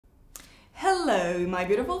Hello my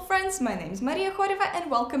beautiful friends, my name is Maria Khoreva and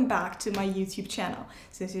welcome back to my YouTube channel.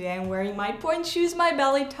 So today I'm wearing my pointe shoes, my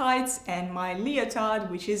ballet tights and my leotard,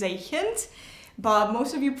 which is a hint, but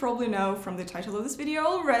most of you probably know from the title of this video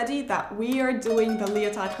already that we are doing the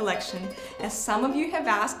leotard collection. As some of you have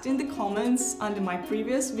asked in the comments under my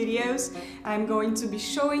previous videos, I'm going to be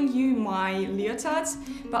showing you my leotards,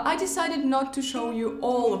 but I decided not to show you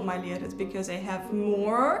all of my leotards because I have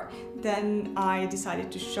more than I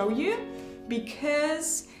decided to show you,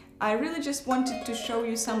 because I really just wanted to show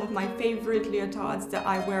you some of my favorite leotards that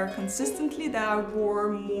I wear consistently, that I wore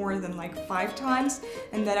more than like 5 times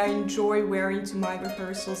and that I enjoy wearing to my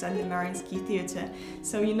rehearsals at the Mariinsky Theatre.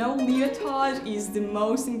 So you know, leotard is the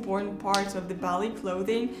most important part of the ballet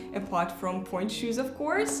clothing, apart from pointe shoes of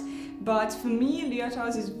course, but for me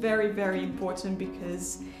leotards is very important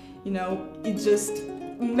because, you know, it just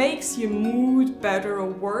makes your mood better or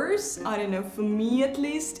worse, I don't know, for me at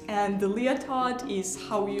least, and the leotard is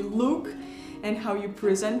how you look and how you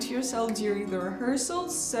present yourself during the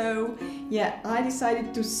rehearsals. So yeah, I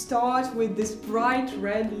decided to start with this bright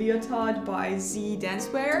red leotard by Z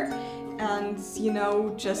Dancewear, and you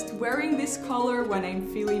know, just wearing this color when I'm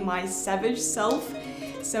feeling my savage self.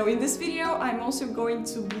 So in this video I'm also going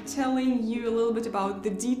to be telling you a little bit about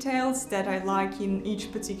the details that I like in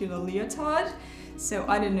each particular leotard. So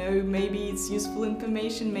I don't know, maybe it's useful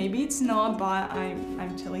information, maybe it's not, but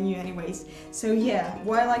I'm telling you anyways. So yeah,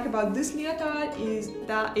 what I like about this leotard is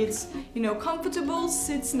that it's, you know, comfortable,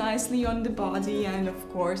 sits nicely on the body, and of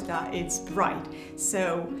course that it's bright.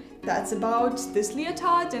 So that's about this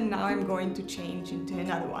leotard, and now I'm going to change into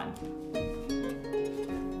another one.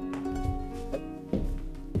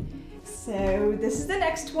 So this is the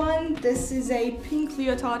next one. This is a pink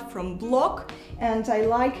leotard from Block, and I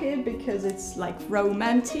like it because it's like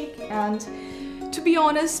romantic, and to be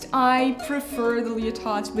honest I prefer the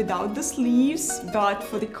leotards without the sleeves, but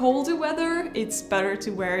for the colder weather it's better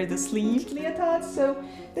to wear the sleeved leotards. So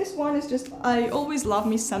this one is just, I always love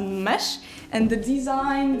me some mesh, and the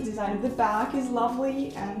design of the back is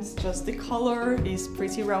lovely, and just the color is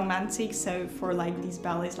pretty romantic. So for like these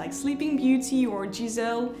ballets like Sleeping Beauty or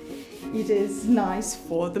Giselle, it is nice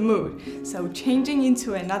for the mood. So changing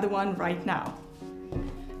into another one right now.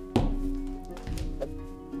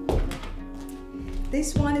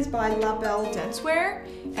 This one is by La Belle Dancewear,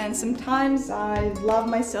 and sometimes I love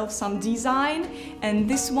myself some design, and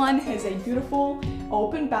this one has a beautiful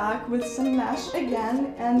open back with some mesh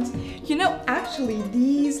again. And you know, actually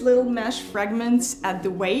these little mesh fragments at the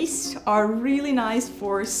waist are really nice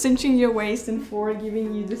for cinching your waist and for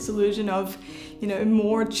giving you this illusion of, you know, a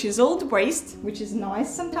more chiseled waist, which is nice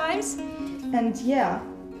sometimes. And yeah,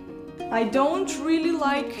 I don't really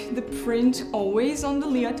like the print always on the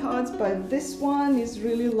leotards, but this one is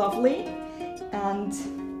really lovely. And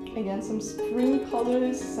again, some spring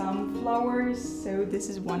colors, some flowers, so this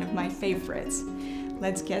is one of my favorites.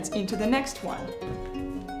 Let's get into the next one.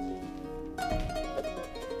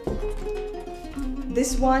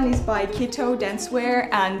 This one is by Kito Dancewear,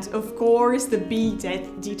 and of course the big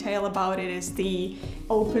detail about it is the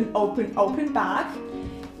open back.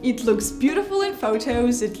 It looks beautiful in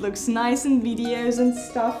photos, it looks nice in videos and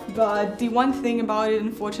stuff, but the one thing about it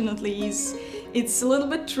unfortunately is it's a little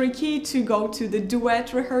bit tricky to go to the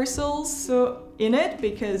duet rehearsals in it,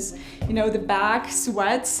 because, you know, the back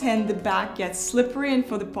sweats and the back gets slippery, and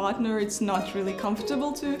for the partner it's not really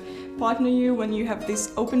comfortable to partner you when you have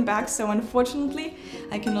this open back. So unfortunately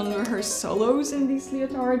I can only rehearse solos in this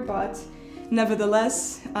leotard, but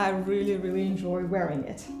nevertheless I really enjoy wearing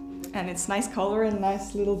it. And it's nice color and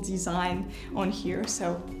nice little design on here,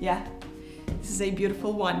 so yeah, this is a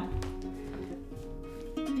beautiful one.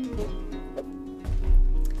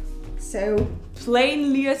 So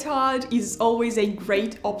plain leotard is always a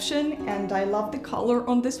great option, and I love the color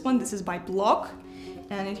on this one. This is by Block,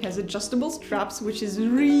 and it has adjustable straps, which is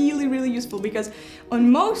really useful, because on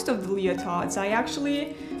most of the leotards I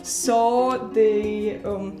actually saw the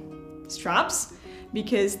straps,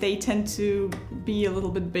 because they tend to be a little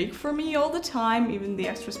bit big for me all the time, even the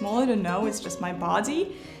extra small, I don't know, it's just my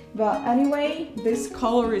body. But anyway, this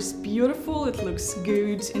color is beautiful, it looks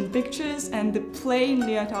good in pictures, and the plain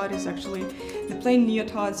leotard is actually, the plain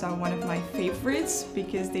leotards are one of my favorites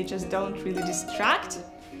because they just don't really distract.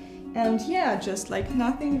 And yeah, just like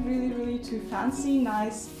nothing really too fancy,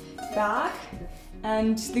 nice back.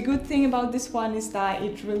 And the good thing about this one is that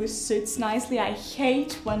it really sits nicely. I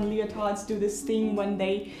hate when leotards do this thing when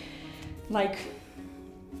they like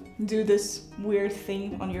do this weird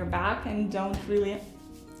thing on your back and don't really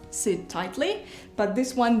sit tightly, but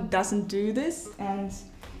this one doesn't do this, and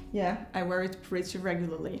yeah, I wear it pretty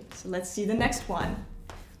regularly. So let's see the next one.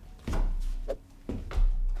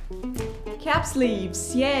 Cap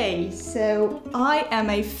sleeves, yay! So I am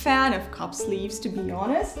a fan of cap sleeves, to be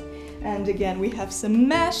honest. And again, we have some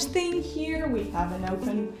mesh thing here. We have an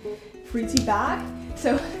open, pretty back.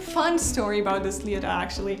 So fun story about this leotard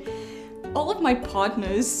actually. All of my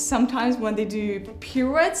partners, sometimes when they do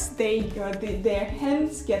pirouettes, their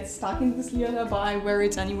hands get stuck in this leotard, but I wear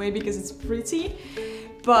it anyway because it's pretty.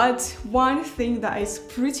 But one thing that is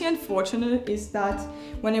pretty unfortunate is that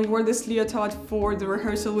when I wore this leotard for the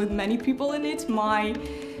rehearsal with many people in it, my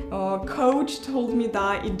coach told me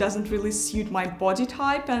that it doesn't really suit my body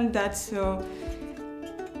type and that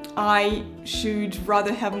I should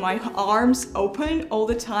rather have my arms open all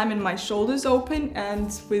the time and my shoulders open,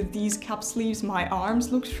 and with these cap sleeves my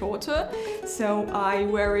arms look shorter, so I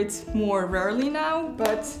wear it more rarely now,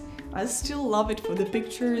 but I still love it for the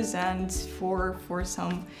pictures and for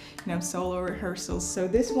some, you know, solo rehearsals. So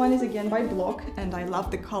this one is again by Block and I love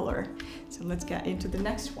the color. So let's get into the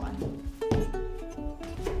next one.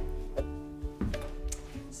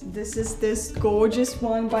 So this is this gorgeous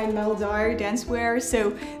one by Meldire Dancewear.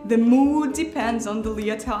 So the mood depends on the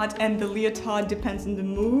leotard and the leotard depends on the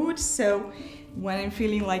mood. So when I'm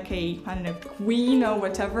feeling like a, I don't know, queen or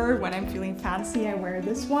whatever, when I'm feeling fancy, I wear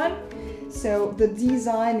this one. So the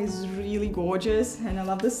design is really gorgeous and I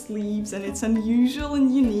love the sleeves and it's unusual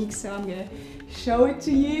and unique, so I'm gonna show it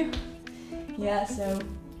to you. Yeah, so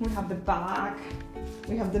we have the back,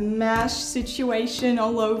 we have the mesh situation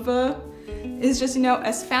all over. It's just, you know,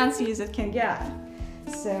 as fancy as it can get.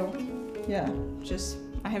 So yeah, just,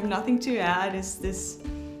 I have nothing to add. It's this,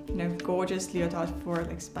 you know, gorgeous leotard for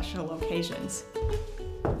like special occasions.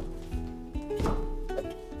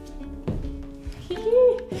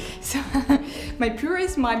 So my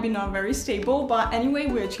purées might be not very stable, but anyway,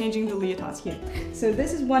 we're changing the leotards here. So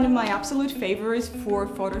this is one of my absolute favorites for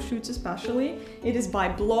photo shoots especially. It is by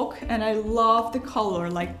Block and I love the color,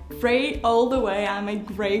 like gray all the way. I'm a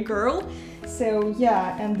gray girl. So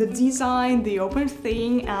yeah, and the design, the open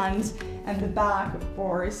thing and the back of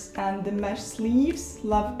course, and the mesh sleeves,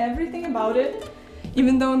 love everything about it.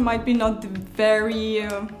 Even though it might be not the very,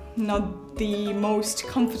 not the most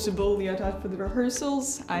comfortable leotard for the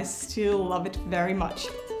rehearsals, I still love it very much.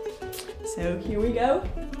 So here we go.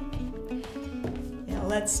 Yeah,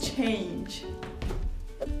 let's change.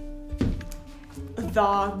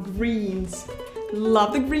 The greens.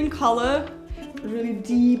 Love the green color. Really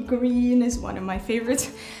deep green is one of my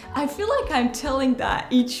favorites. I feel like I'm telling that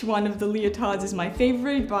each one of the leotards is my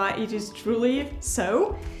favorite, but it is truly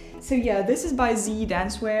so. So yeah, this is by Z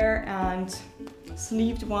Dancewear and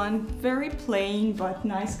sleeved one, very plain but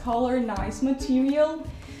nice color, nice material,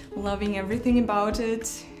 loving everything about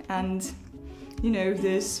it, and you know,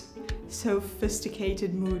 this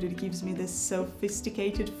sophisticated mood, it gives me this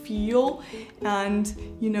sophisticated feel, and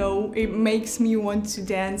you know, it makes me want to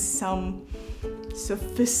dance some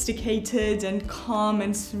sophisticated and calm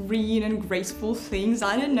and serene and graceful things,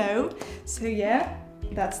 I don't know. So yeah,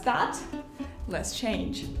 that's that. Let's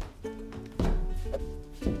change.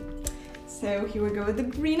 So here we go with the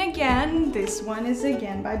green again. This one is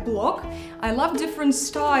again by Block. I love different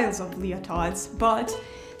styles of leotards, but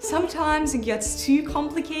sometimes it gets too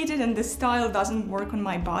complicated and the style doesn't work on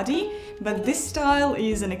my body. But this style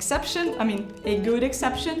is an exception, I mean a good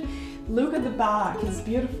exception. Look at the back, it's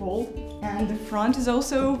beautiful. And the front is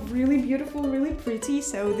also really beautiful, really pretty.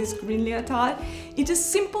 So this green leotard, it is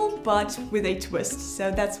simple but with a twist. So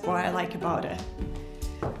that's what I like about it.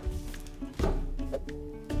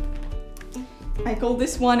 I call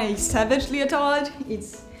this one a savage leotard.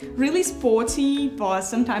 It's really sporty, but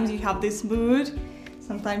sometimes you have this mood.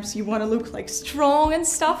 Sometimes you want to look like strong and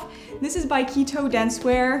stuff. This is by Keto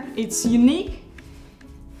Dancewear. It's unique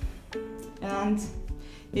and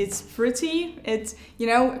it's pretty. It's, you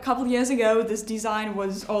know, a couple years ago this design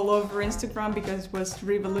was all over Instagram because it was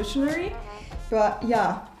revolutionary. But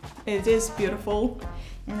yeah, it is beautiful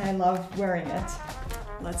and I love wearing it.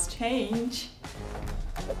 Let's change.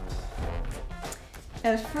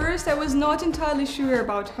 At first I was not entirely sure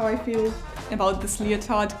about how I feel about this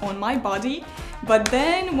leotard on my body, but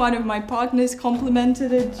then one of my partners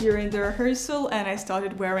complimented it during the rehearsal and I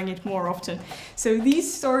started wearing it more often. So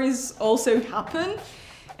these stories also happen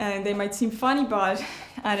and they might seem funny, but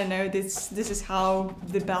I don't know, this is how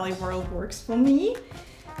the ballet world works for me.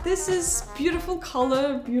 This is beautiful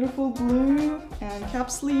color, beautiful blue and cap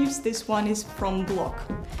sleeves. This one is from Block.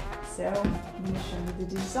 So I'm gonna show you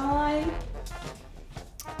the design.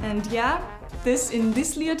 And yeah, in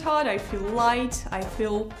this leotard I feel light, I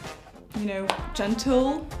feel, you know,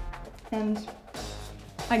 gentle, and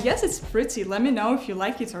I guess it's pretty. Let me know if you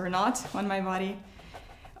like it or not on my body.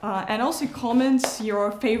 And also comment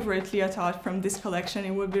your favorite leotard from this collection.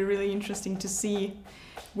 It would be really interesting to see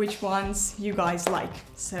which ones you guys like.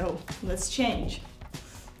 So let's change.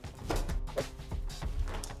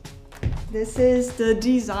 This is the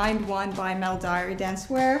designed one by Melodare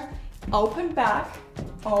Dancewear. Open back,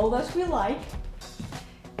 all that we like.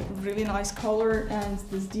 Really nice color, and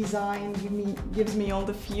this design gives me all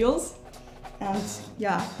the feels. And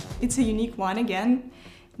yeah, it's a unique one again.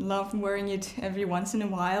 Love wearing it every once in a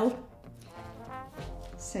while.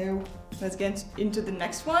 So let's get into the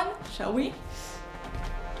next one, shall we?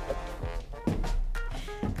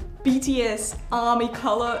 BTS army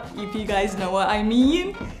color, if you guys know what I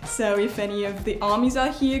mean. So if any of the armies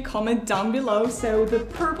are here, comment down below. So the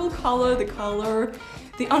purple color,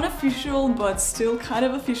 the unofficial but still kind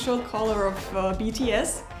of official color of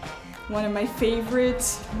BTS. One of my favorite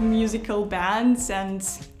musical bands, and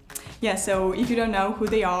yeah, so if you don't know who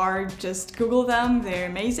they are, just Google them, they're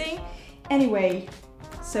amazing. Anyway,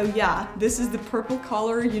 so yeah, this is the purple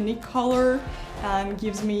color, unique color, and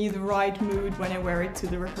gives me the right mood when I wear it to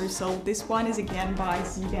the rehearsal. This one is again by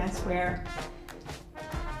Z Dancewear.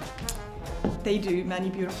 They do many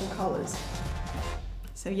beautiful colors.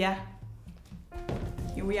 So yeah,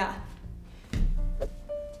 here we are.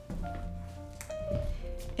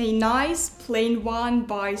 A nice plain one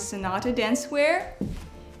by Sonata Dancewear.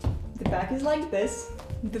 The back is like this,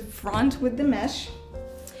 the front with the mesh.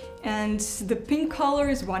 And the pink color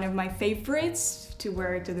is one of my favorites to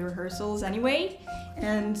wear to the rehearsals anyway.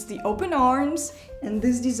 And the open arms, and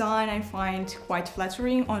this design I find quite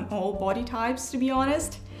flattering on all body types, to be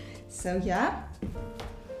honest. So yeah,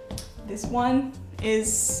 this one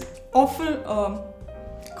is often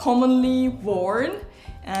commonly worn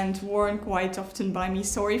and worn quite often by me.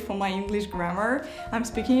 Sorry for my English grammar. I'm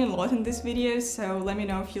speaking a lot in this video, so let me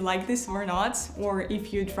know if you like this or not, or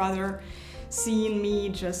if you'd rather seeing me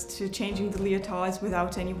just changing the leotards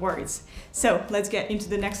without any words. So let's get into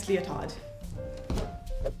the next leotard.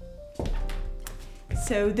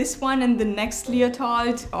 So this one and the next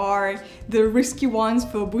leotard are the risky ones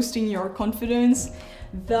for boosting your confidence.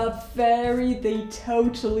 They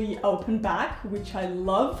totally open back, which I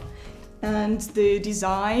love. And the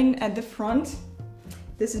design at the front,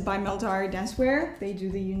 this is by Melodare Dancewear. They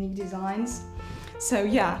do the unique designs. So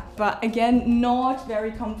yeah, but again, not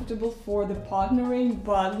very comfortable for the partnering,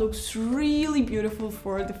 but looks really beautiful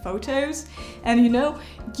for the photos. And you know,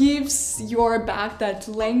 gives your back that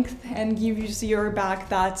length and gives your back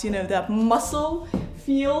that, you know, that muscle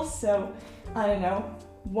feel. So I don't know,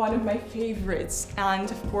 one of my favorites.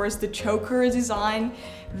 And of course the choker design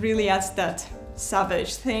really adds that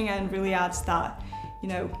savage thing and really adds that, you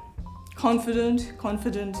know, confident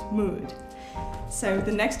mood. So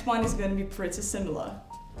the next one is going to be pretty similar.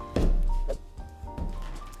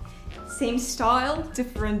 Same style,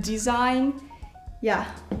 different design.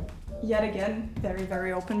 Yeah, yet again,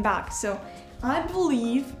 very open back. So I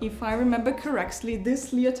believe, if I remember correctly,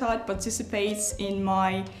 this leotard participates in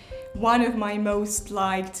one of my most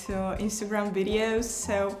liked Instagram videos.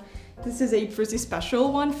 So this is a pretty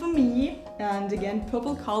special one for me. And again,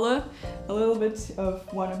 purple color, a little bit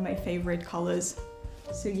of one of my favorite colors.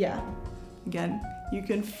 So yeah. Again, you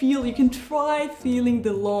can try feeling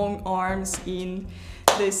the long arms in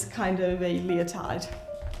this kind of a leotard.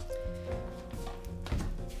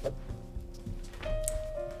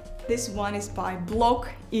 This one is by Block.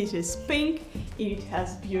 It is pink, it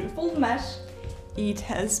has beautiful mesh, it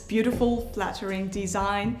has beautiful flattering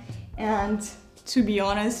design, and to be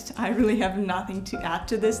honest, I really have nothing to add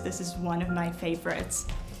to this. This is one of my favorites.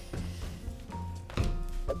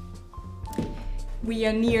 We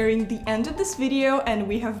are nearing the end of this video and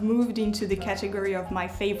we have moved into the category of my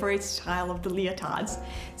favorite style of the leotards.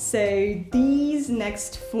 So these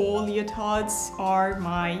next 4 leotards are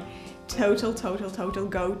my total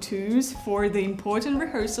go-tos for the important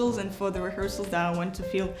rehearsals and for the rehearsals that I want to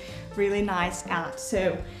feel really nice at.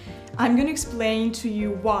 So I'm gonna explain to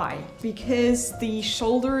you why. Because the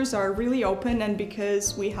shoulders are really open and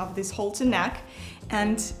because we have this halter neck,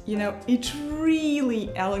 and you know, it really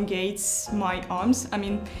elongates my arms. I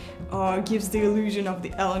mean, gives the illusion of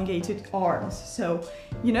the elongated arms. So,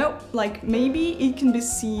 you know, like maybe it can be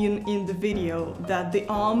seen in the video that the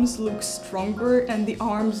arms look stronger and the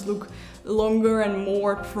arms look longer and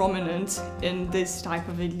more prominent in this type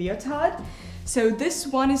of a leotard. So this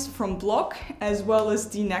one is from Block, as well as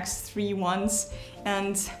the next 3 ones.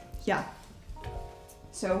 And yeah,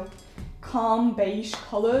 so calm beige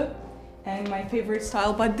color and my favorite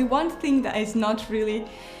style. But the one thing that is not really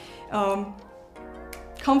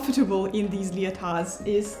comfortable in these leotards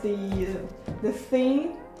is the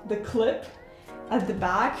clip at the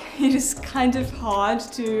back. It is kind of hard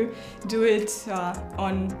to do it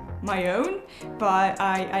on my own, but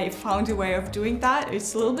I found a way of doing that.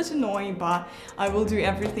 It's a little bit annoying, but I will do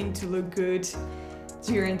everything to look good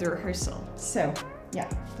during the rehearsal. So yeah,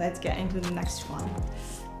 let's get into the next one.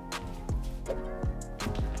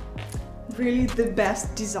 Really the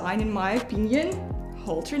best design in my opinion.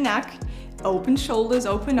 Halter neck, open shoulders,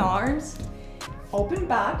 open arms, open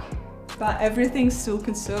back, but everything's still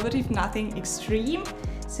conservative, nothing extreme.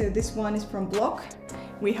 So this one is from Block.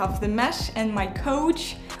 We have the mesh, and my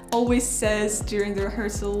coach always says during the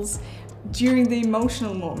rehearsals, during the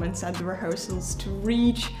emotional moments at the rehearsals, to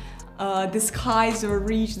reach the skies or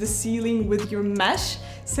reach the ceiling with your mesh.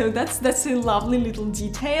 So that's a lovely little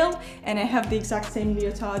detail, and I have the exact same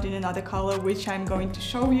leotard in another color, which I'm going to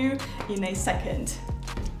show you in a second.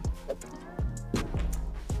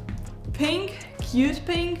 Pink, cute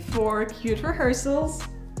pink for cute rehearsals.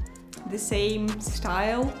 The same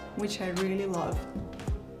style, which I really love.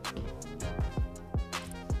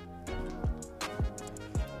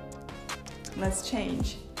 Let's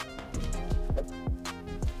change.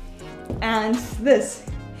 And this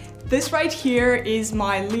right here is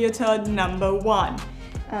my leotard number 1.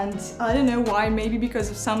 And I don't know why, maybe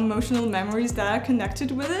because of some emotional memories that are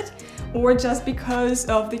connected with it, or just because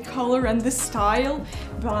of the color and the style,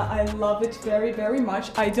 but I love it very, very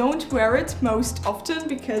much. I don't wear it most often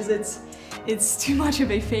because it's too much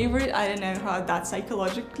of a favorite. I don't know how that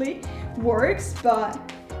psychologically works, but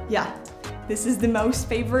yeah, this is the most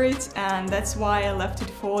favorite, and that's why I left it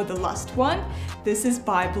for the last one. This is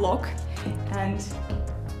by Block, and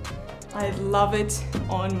I love it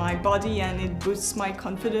on my body, and it boosts my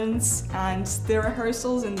confidence, and the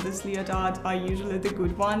rehearsals in this leotard are usually the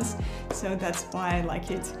good ones, so that's why I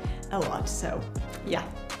like it a lot. So yeah,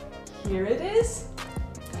 here it is.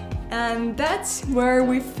 And that's where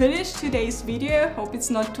we finished today's video. Hope it's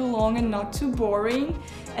not too long and not too boring.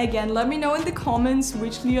 Again, let me know in the comments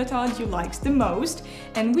which leotard you liked the most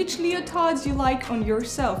and which leotards you like on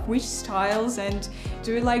yourself, which styles, and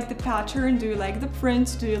do you like the pattern, do you like the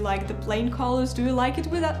print, do you like the plain colors, do you like it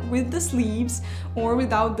with the sleeves or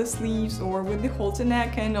without the sleeves, or with the halter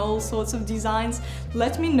neck and all sorts of designs.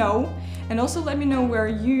 Let me know, and also let me know where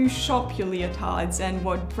you shop your leotards and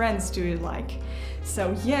what brands do you like.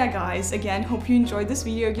 So yeah guys, again, hope you enjoyed this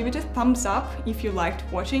video. Give it a thumbs up if you liked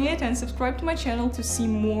watching it, and subscribe to my channel to see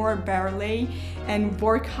more ballet and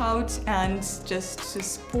workout and just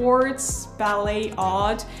sports, ballet,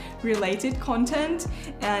 art related content.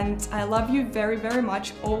 And I love you very, very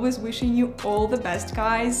much. Always wishing you all the best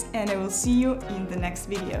guys, and I will see you in the next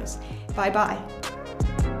videos. Bye bye.